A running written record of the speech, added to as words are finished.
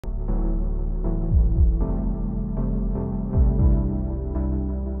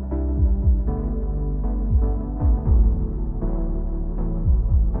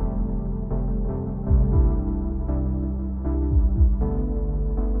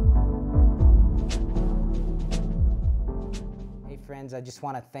friends. I just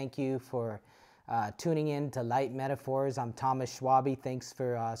want to thank you for tuning in to Light Metaphors. I'm Thomas Schwabe. Thanks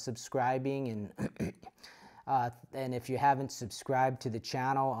for subscribing. And if you haven't subscribed to the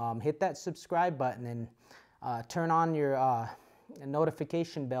channel, hit that subscribe button and turn on your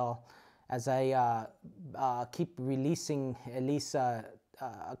notification bell as I keep releasing at least a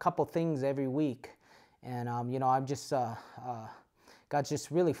couple things every week. And I'm just God's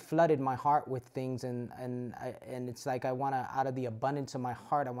just really flooded my heart with things, and it's like I want to, out of the abundance of my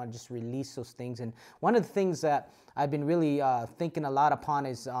heart, I want to just release those things. And one of the things that I've been really thinking a lot upon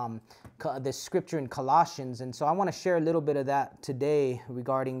is the scripture in Colossians, and so I want to share a little bit of that today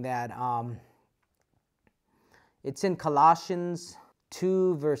regarding that. It's in Colossians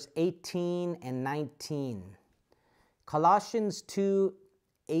 2, verse 18 and 19. Colossians 2,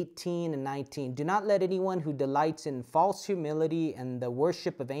 18 and 19. Do not let anyone who delights in false humility and the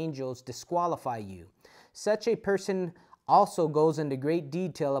worship of angels disqualify you. Such a person also goes into great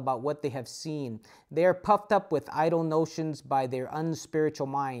detail about what they have seen. They are puffed up with idle notions by their unspiritual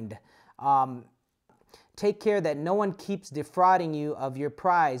mind. Take care that no one keeps defrauding you of your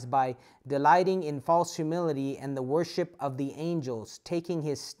prize by delighting in false humility and the worship of the angels, taking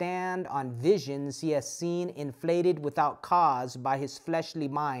his stand on visions he has seen, inflated without cause by his fleshly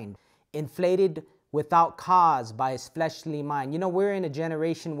mind. Inflated without cause by his fleshly mind. You know, we're in a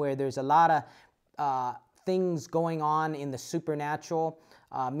generation where there's a lot of things going on in the supernatural.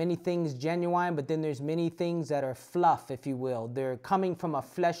 Many things genuine, but then there's many things that are fluff, if you will. They're coming from a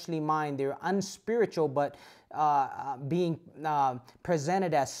fleshly mind. They're unspiritual, but being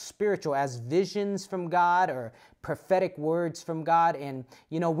presented as spiritual, as visions from God or prophetic words from God. And,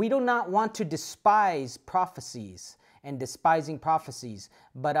 we do not want to despise prophecies and despising prophecies,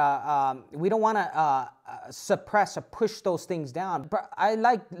 but we don't want to suppress or push those things down. I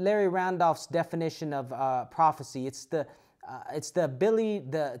like Larry Randolph's definition of prophecy. It's the ability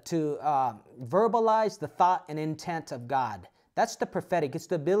to verbalize the thought and intent of God. That's the prophetic. It's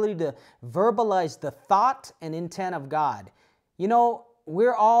the ability to verbalize the thought and intent of God.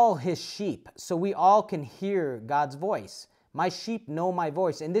 We're all his sheep, so we all can hear God's voice. My sheep know my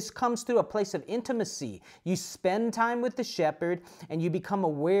voice. And this comes through a place of intimacy. You spend time with the shepherd and you become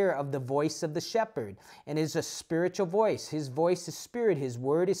aware of the voice of the shepherd. And it's a spiritual voice. His voice is spirit. His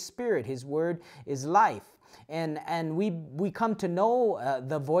word is spirit. His word is life. And we come to know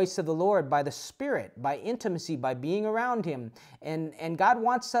the voice of the Lord by the Spirit, by intimacy, by being around him. And God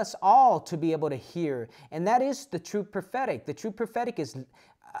wants us all to be able to hear. And that is the true prophetic. The true prophetic is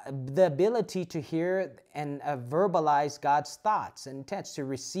the ability to hear and verbalize God's thoughts and intents, to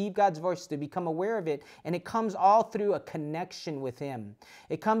receive God's voice, to become aware of it. And it comes all through a connection with him.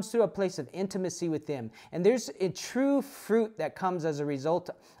 It comes through a place of intimacy with him. And there's a true fruit that comes as a result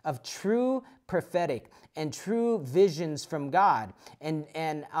of true prophetic and true visions from God. And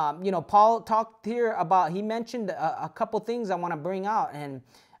Paul talked here about, he mentioned a couple things I want to bring out. And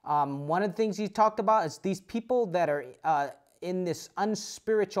one of the things he talked about is these people that are in this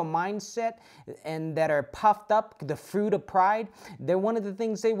unspiritual mindset and that are puffed up, the fruit of pride. One of the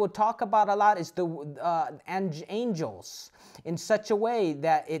things they will talk about a lot is the angels, in such a way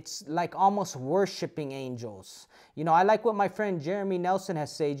that it's like almost worshiping angels. I like what my friend Jeremy Nelson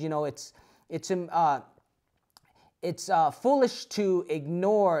has said. It's foolish to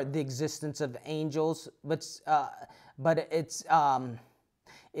ignore the existence of angels, but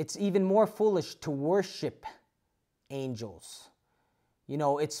it's even more foolish to worship angels.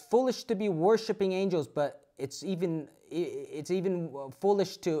 It's foolish to be worshiping angels, but it's even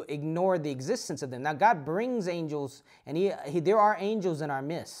foolish to ignore the existence of them. Now, God brings angels, and there are angels in our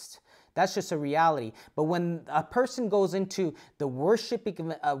midst. That's just a reality. But when a person goes into the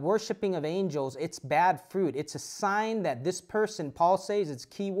worshiping of angels, it's bad fruit. It's a sign that this person, Paul says, it's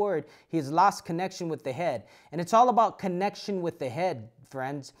key word, he has lost connection with the head. And it's all about connection with the head,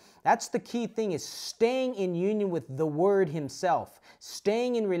 friends. That's the key thing, is staying in union with the Word himself,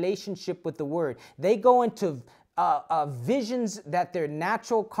 staying in relationship with the Word. They go into visions that their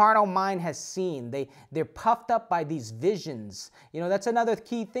natural carnal mind has seen. They're puffed up by these visions. That's another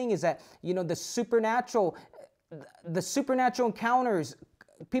key thing, is that, the supernatural encounters,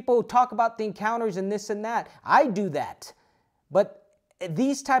 people talk about the encounters and this and that. I do that. But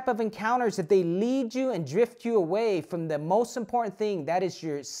these type of encounters, if they lead you and drift you away from the most important thing, that is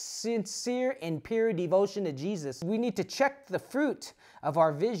your sincere and pure devotion to Jesus, we need to check the fruit of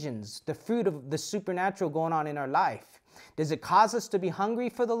our visions, the fruit of the supernatural going on in our life. Does it cause us to be hungry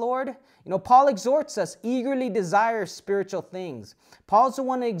for the Lord? Paul exhorts us, eagerly desire spiritual things. Paul's the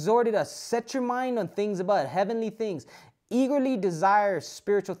one that exhorted us, set your mind on things above, heavenly things. Eagerly desire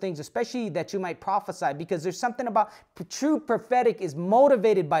spiritual things, especially that you might prophesy, because there's something about true prophetic is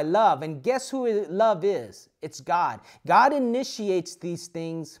motivated by love. And guess who love is? It's God. God initiates these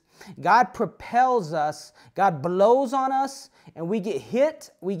things. God propels us. God blows on us, and we get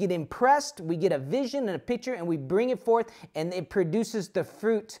hit, we get impressed, we get a vision and a picture, and we bring it forth, and it produces the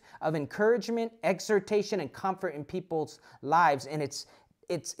fruit of encouragement, exhortation, and comfort in people's lives. And it's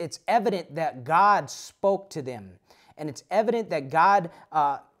evident that God spoke to them. And it's evident that God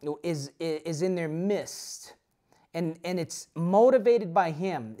is in their midst. And it's motivated by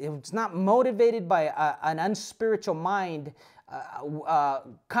Him. It's not motivated by an unspiritual mind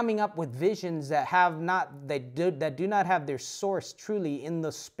coming up with visions that do not have their source truly in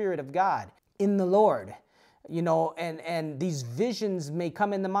the Spirit of God, in the Lord. You know, and these visions may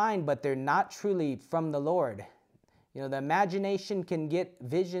come in the mind, but they're not truly from the Lord. You know, the imagination can get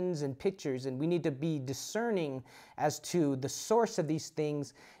visions and pictures, and we need to be discerning as to the source of these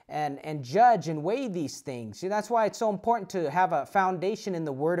things and judge and weigh these things. See, that's why it's so important to have a foundation in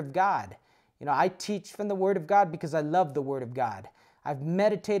the Word of God. You know, I teach from the Word of God because I love the Word of God. I've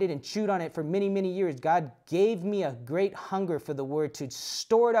meditated and chewed on it for many, many years. God gave me a great hunger for the Word, to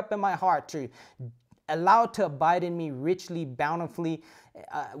store it up in my heart, to allow it to abide in me richly, bountifully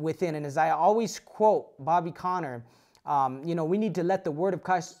within. And as I always quote Bobby Conner, you know, we need to let the Word of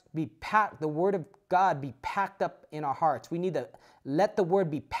Christ be packed, the Word of God be packed up in our hearts. We need to let the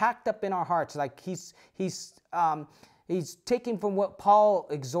Word be packed up in our hearts, like he's taking from what Paul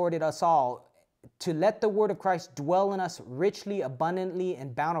exhorted us all, to let the Word of Christ dwell in us richly, abundantly,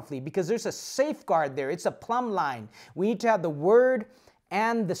 and bountifully, because there's a safeguard there. It's a plumb line. We need to have the Word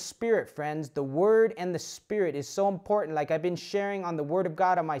and the Spirit, friends. The Word and the Spirit is so important. Like I've been sharing on the Word of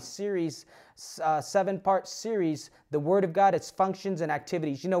God on my series, 7-part series, the Word of God, its functions and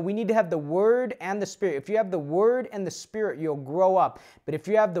activities. You know, we need to have the Word and the Spirit. If you have the Word and the Spirit, you'll grow up. But if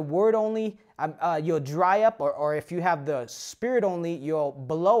you have the Word only, you'll dry up, or if you have the Spirit only, you'll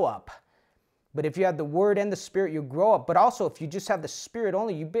blow up. But if you have the Word and the Spirit, you'll grow up. But also, if you just have the Spirit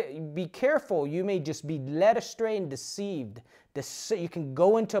only, you be careful. You may just be led astray and deceived. You can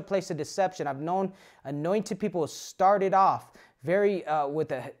go into a place of deception. I've known anointed people who started off very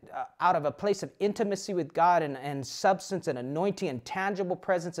out of a place of intimacy with God and substance and anointing and tangible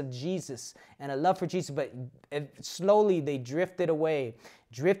presence of Jesus and a love for Jesus, but slowly they drifted away,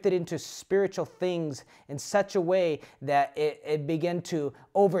 drifted into spiritual things in such a way that it began to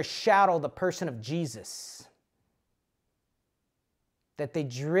overshadow the person of Jesus. That they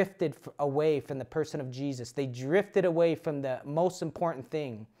drifted away from the person of Jesus. They drifted away from the most important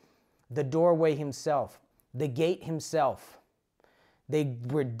thing, the doorway Himself, the gate Himself. They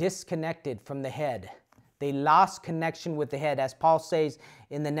were disconnected from the head. They lost connection with the head, as Paul says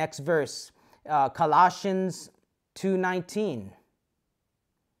in the next verse, Colossians 2:19.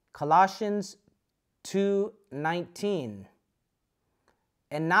 Colossians 2:19.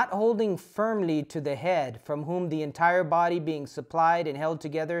 And not holding firmly to the head, from whom the entire body, being supplied and held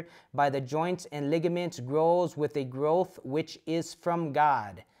together by the joints and ligaments, grows with a growth which is from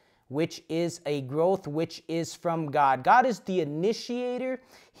God. Which is a growth which is from God. God is the initiator.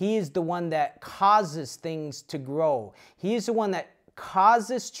 He is the one that causes things to grow. He is the one that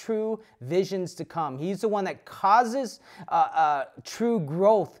causes true visions to come. He's the one that causes true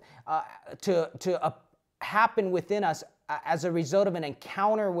growth to happen within us as a result of an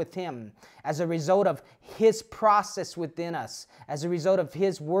encounter with Him, as a result of His process within us, as a result of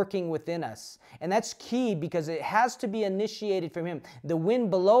His working within us. And that's key, because it has to be initiated from Him. The wind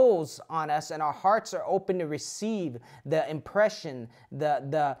blows on us and our hearts are open to receive the impression,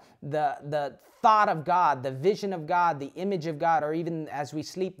 the thought of God, the vision of God, the image of God, or even as we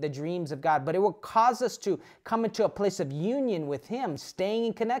sleep, the dreams of God. But it will cause us to come into a place of union with Him, staying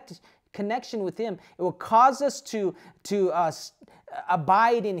in connection with Him. It will cause us to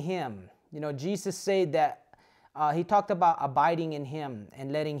abide in Him. You know, Jesus said that He talked about abiding in Him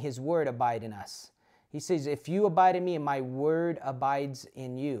and letting His Word abide in us. He says, if you abide in me and my Word abides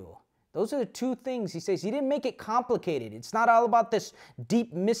in you. Those are the two things He says. He didn't make it complicated. It's not all about this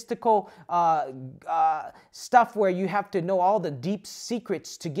deep mystical stuff where you have to know all the deep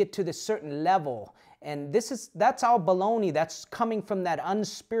secrets to get to this certain level. And that's all baloney. That's coming from that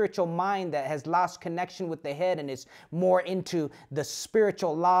unspiritual mind that has lost connection with the head and is more into the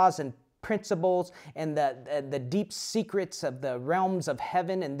spiritual laws and principles and the deep secrets of the realms of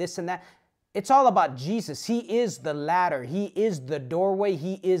heaven and this and that. It's all about Jesus. He is the ladder. He is the doorway.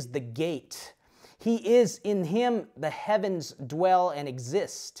 He is the gate. He is, in Him the heavens dwell and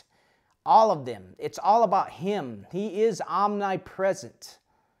exist. All of them. It's all about Him. He is omnipresent.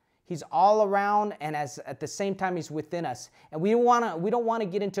 He's all around, and at the same time, He's within us. And we don't want to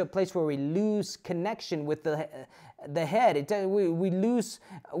get into a place where we lose connection with the head.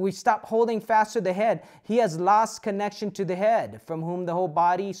 We stop holding fast to the head. He has lost connection to the head, from whom the whole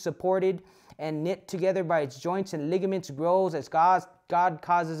body, supported and knit together by its joints and ligaments, grows as God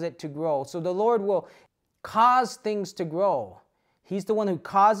causes it to grow. So the Lord will cause things to grow. He's the one who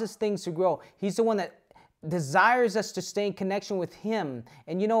causes things to grow. He's the one that desires us to stay in connection with Him.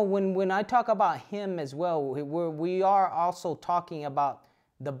 And when I talk about Him as well, we are also talking about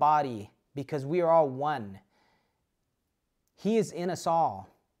the body, because we are all one. He is in us all.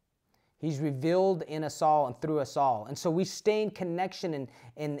 He's revealed in us all and through us all. And so we stay in connection,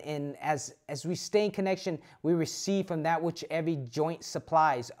 and as we stay in connection, we receive from that which every joint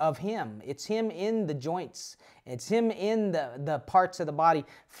supplies of Him. It's Him in the joints. It's Him in the parts of the body,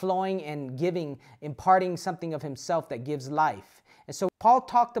 flowing and giving, imparting something of Himself that gives life. And so Paul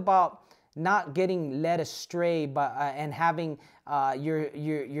talked about not getting led astray and having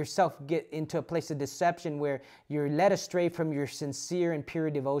yourself get into a place of deception where you're led astray from your sincere and pure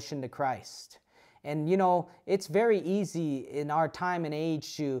devotion to Christ. And it's very easy in our time and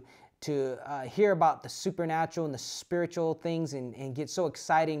age to hear about the supernatural and the spiritual things and get so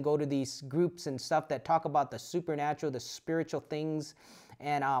excited and go to these groups and stuff that talk about the supernatural, the spiritual things,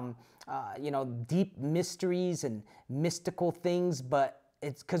 and deep mysteries and mystical things. But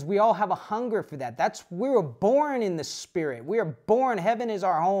it's because we all have a hunger for that. We were born in the Spirit. We are born. Heaven is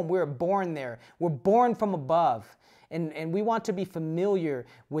our home. We are born there. We're born from above. And we want to be familiar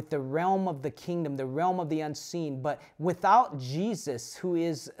with the realm of the kingdom, the realm of the unseen. But without Jesus, who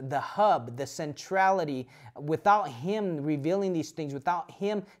is the hub, the centrality, without Him revealing these things, without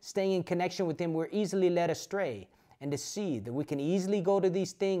Him staying in connection with Him, we're easily led astray and deceived. We can easily go to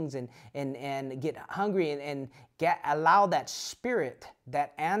these things and get hungry and allow that spirit,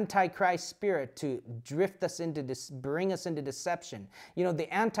 that antichrist spirit, to drift us into this, bring us into deception.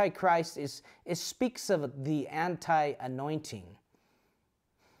 The antichrist speaks of the anti-anointing.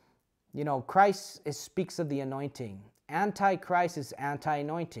 Christ speaks of the anointing. Antichrist is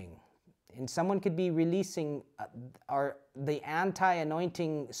anti-anointing. And someone could be releasing, or the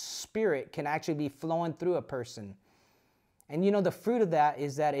anti-anointing spirit can actually be flowing through a person. And the fruit of that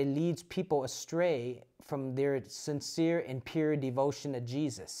is that it leads people astray from their sincere and pure devotion to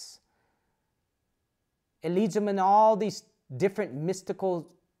Jesus. It leads them in all these different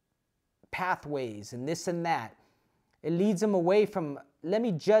mystical pathways and this and that. It leads them away from, let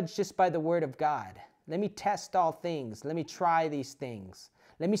me judge just by the Word of God. Let me test all things. Let me try these things.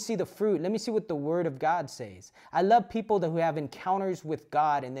 Let me see the fruit. Let me see what the Word of God says. I love people who have encounters with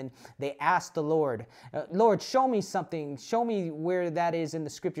God and then they ask the Lord, Lord, show me something. Show me where that is in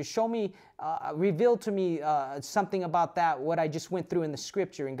the Scripture. Show me, reveal to me something about that, what I just went through in the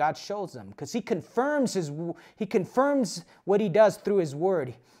Scripture. And God shows them, because He confirms what He does through His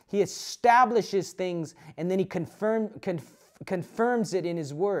Word. He establishes things and then He confirms it in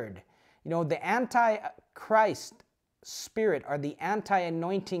His Word. The Antichrist spirit, or the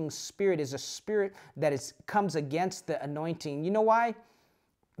anti-anointing spirit, is a spirit that comes against the anointing. You know why?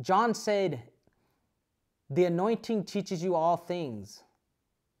 John said, the anointing teaches you all things.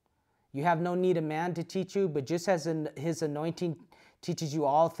 You have no need of man to teach you, but just as His anointing teaches you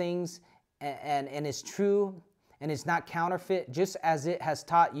all things and is true and is not counterfeit, just as it has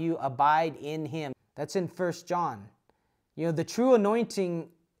taught you, abide in Him. That's in 1 John. The true anointing,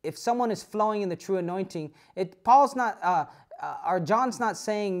 if someone is flowing in the true anointing, John's not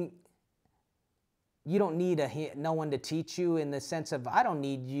saying you don't need no one to teach you, in the sense of, I don't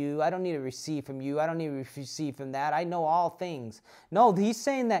need you, I don't need to receive from you, I don't need to receive from that, I know all things. No, he's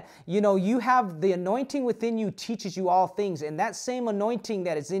saying that, you have the anointing within you teaches you all things, and that same anointing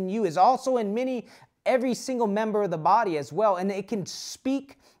that is in you is also in every single member of the body as well, and it can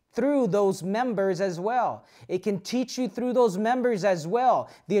speak through those members as well. It can teach you through those members as well.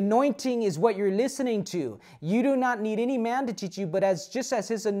 The anointing is what you're listening to. You do not need any man to teach you, but just as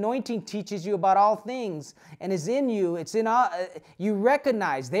His anointing teaches you about all things and is in you, you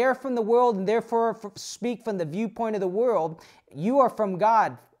recognize they are from the world and therefore speak from the viewpoint of the world. You are from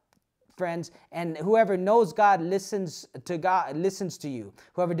God, friends, and whoever knows God listens to you.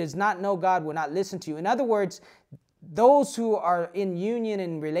 Whoever does not know God will not listen to you. In other words, those who are in union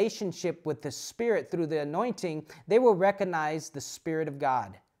and relationship with the Spirit through the anointing, they will recognize the Spirit of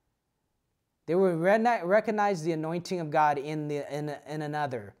God. They will recognize the anointing of God in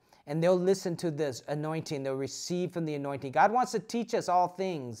another. And they'll listen to this anointing. They'll receive from the anointing. God wants to teach us all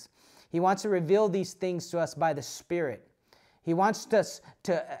things. He wants to reveal these things to us by the Spirit. He wants us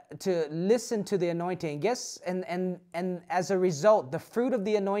to listen to the anointing. Guess, and as a result, the fruit of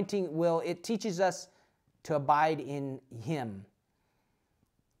the anointing it teaches us to abide in Him.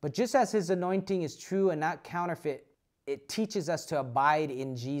 But just as His anointing is true and not counterfeit, it teaches us to abide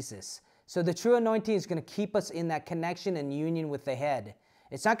in Jesus. So the true anointing is going to keep us in that connection and union with the head.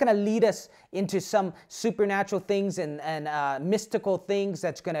 It's not going to lead us into some supernatural things and mystical things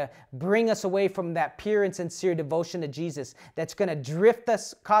that's going to bring us away from that pure and sincere devotion to Jesus. That's going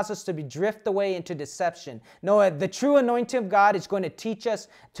to cause us to drift away into deception. No, the true anointing of God is going to teach us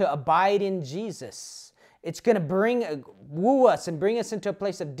to abide in Jesus. It's going to woo us and bring us into a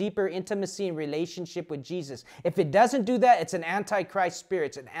place of deeper intimacy and relationship with Jesus. If it doesn't do that, it's an antichrist spirit.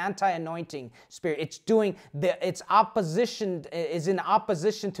 It's an anti-anointing spirit. Its opposition is in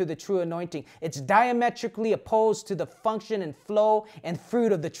opposition to the true anointing. It's diametrically opposed to the function and flow and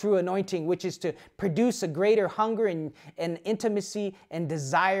fruit of the true anointing, which is to produce a greater hunger and intimacy and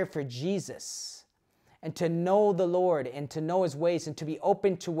desire for Jesus. And to know the Lord and to know His ways and to be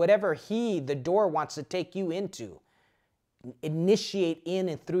open to whatever the door wants to take you into. Initiate in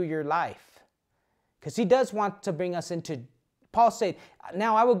and through your life. Because He does want to bring us into, Paul said,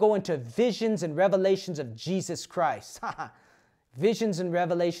 now I will go into visions and revelations of Jesus Christ. Visions and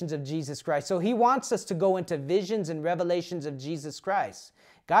revelations of Jesus Christ. So He wants us to go into visions and revelations of Jesus Christ.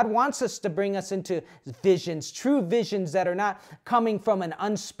 God wants us to bring us into visions, true visions that are not coming from an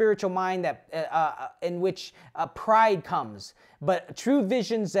unspiritual mind in which pride comes, but true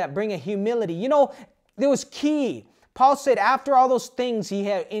visions that bring a humility. You know, there was key. Paul said after all those things he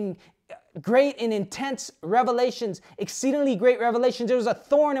had in great and intense revelations, exceedingly great revelations, there was a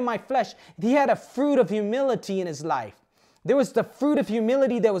thorn in my flesh. He had a fruit of humility in his life. There was the fruit of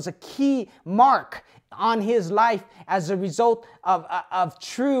humility that was a key mark on his life as a result of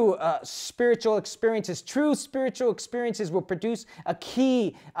true spiritual experiences. True spiritual experiences will produce a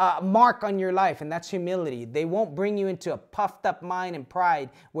key mark on your life, and that's humility. They won't bring you into a puffed up mind and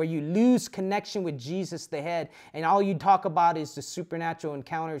pride where you lose connection with Jesus, the head, and all you talk about is the supernatural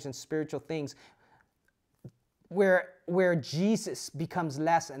encounters and spiritual things where Jesus becomes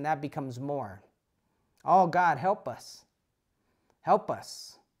less and that becomes more. Oh, God, help us. Help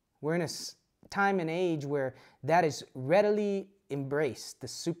us. We're in a time and age where that is readily embraced, the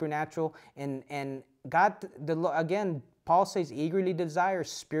supernatural, and God, again, Paul says, eagerly desire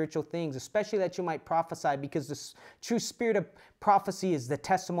spiritual things, especially that you might prophesy, because the true spirit of prophecy is the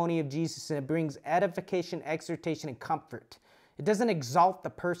testimony of Jesus, and it brings edification, exhortation, and comfort. It doesn't exalt the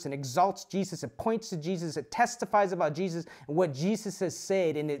person, it exalts Jesus, it points to Jesus, it testifies about Jesus and what Jesus has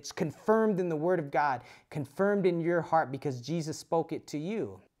said, and it's confirmed in the Word of God, confirmed in your heart because Jesus spoke it to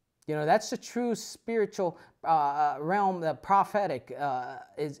you. You know, that's the true spiritual realm, the prophetic,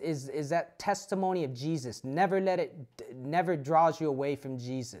 is that testimony of Jesus. Never draws you away from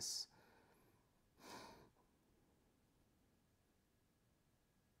Jesus.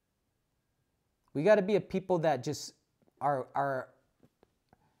 We got to be a people that just are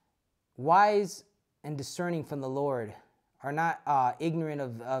wise and discerning from the Lord, are not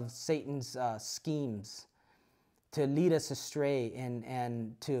ignorant of Satan's schemes to lead us astray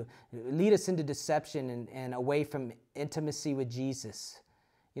and to lead us into deception and away from intimacy with Jesus.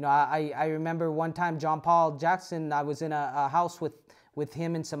 You know, I remember one time John Paul Jackson, I was in a house with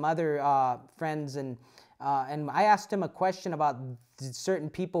him and some other friends, and I asked him a question about certain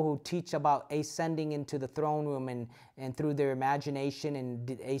people who teach about ascending into the throne room and through their imagination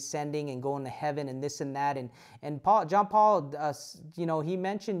and ascending and going to heaven and this and that. And John Paul, you know, he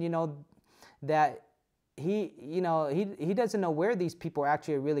mentioned, you know, that he doesn't know where these people are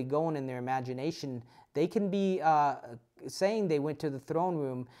actually really going in their imagination. They can be saying they went to the throne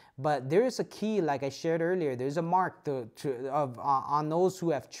room, but there is a key, like I shared earlier. There's a mark on those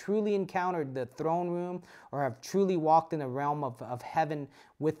who have truly encountered the throne room or have truly walked in the realm of heaven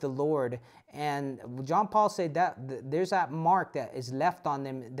with the Lord. And John Paul said that there's that mark that is left on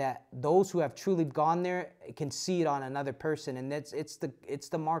them, that those who have truly gone there can see it on another person, and it's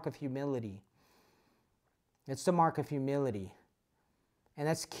the mark of humility. It's the mark of humility. And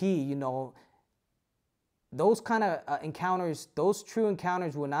that's key, you know. Those kind of encounters, those true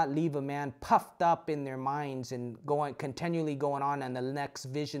encounters will not leave a man puffed up in their minds and continually going on the next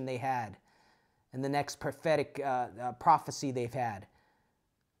vision they had and the next prophetic prophecy they've had.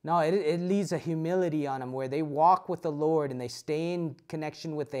 No, it leaves a humility on them where they walk with the Lord and they stay in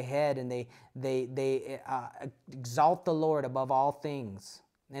connection with the head, and they exalt the Lord above all things.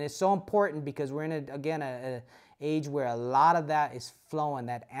 And it's so important because we're in, an age where a lot of that is flowing.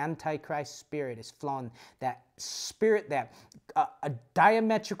 That antichrist spirit is flowing. That spirit that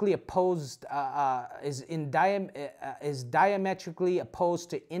diametrically opposed is diametrically opposed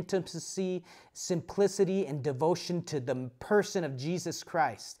to intimacy, simplicity, and devotion to the person of Jesus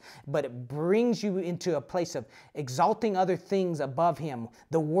Christ. But it brings you into a place of exalting other things above him,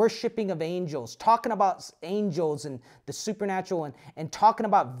 the worshiping of angels, talking about angels and the supernatural, and talking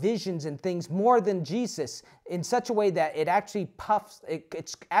about visions and things more than Jesus, in such a way that it actually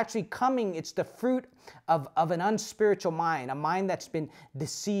it's actually coming, it's the fruit of an unspiritual mind, a mind that's been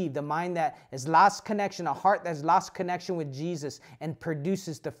deceived, a mind that has lost connection, a heart that's lost connection with Jesus, and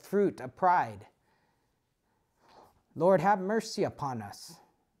produces the fruit of pride. Lord, have mercy upon us.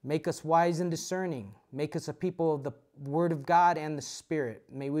 Make us wise and discerning. Make us a people of the Word of God and the Spirit.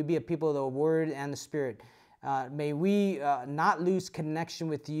 May we be a people of the Word and the Spirit. May we not lose connection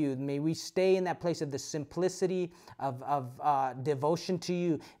with you. May we stay in that place of the simplicity of devotion to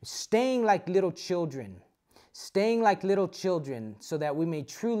you, staying like little children, so that we may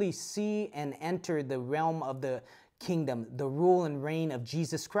truly see and enter the realm of the kingdom, the rule and reign of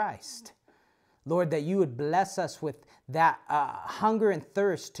Jesus Christ. Lord, that you would bless us with that hunger and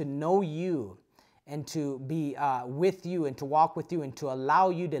thirst to know you, and to be with you, and to walk with you, and to allow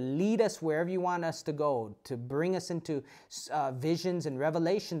you to lead us wherever you want us to go, to bring us into visions and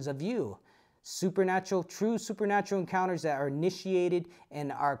revelations of you. True supernatural encounters that are initiated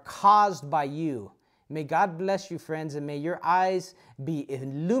and are caused by you. May God bless you, friends, and may your eyes be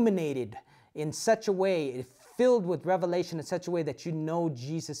illuminated in such a way, filled with revelation in such a way that you know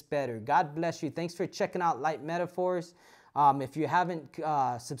Jesus better. God bless you. Thanks for checking out Light Metaphors. If you haven't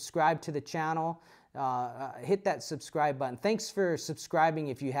subscribed to the channel, hit that subscribe button. Thanks for subscribing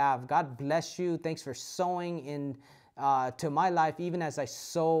if you have. God bless you. Thanks for sowing in to my life, even as I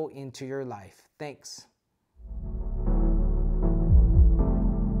sow into your life. Thanks.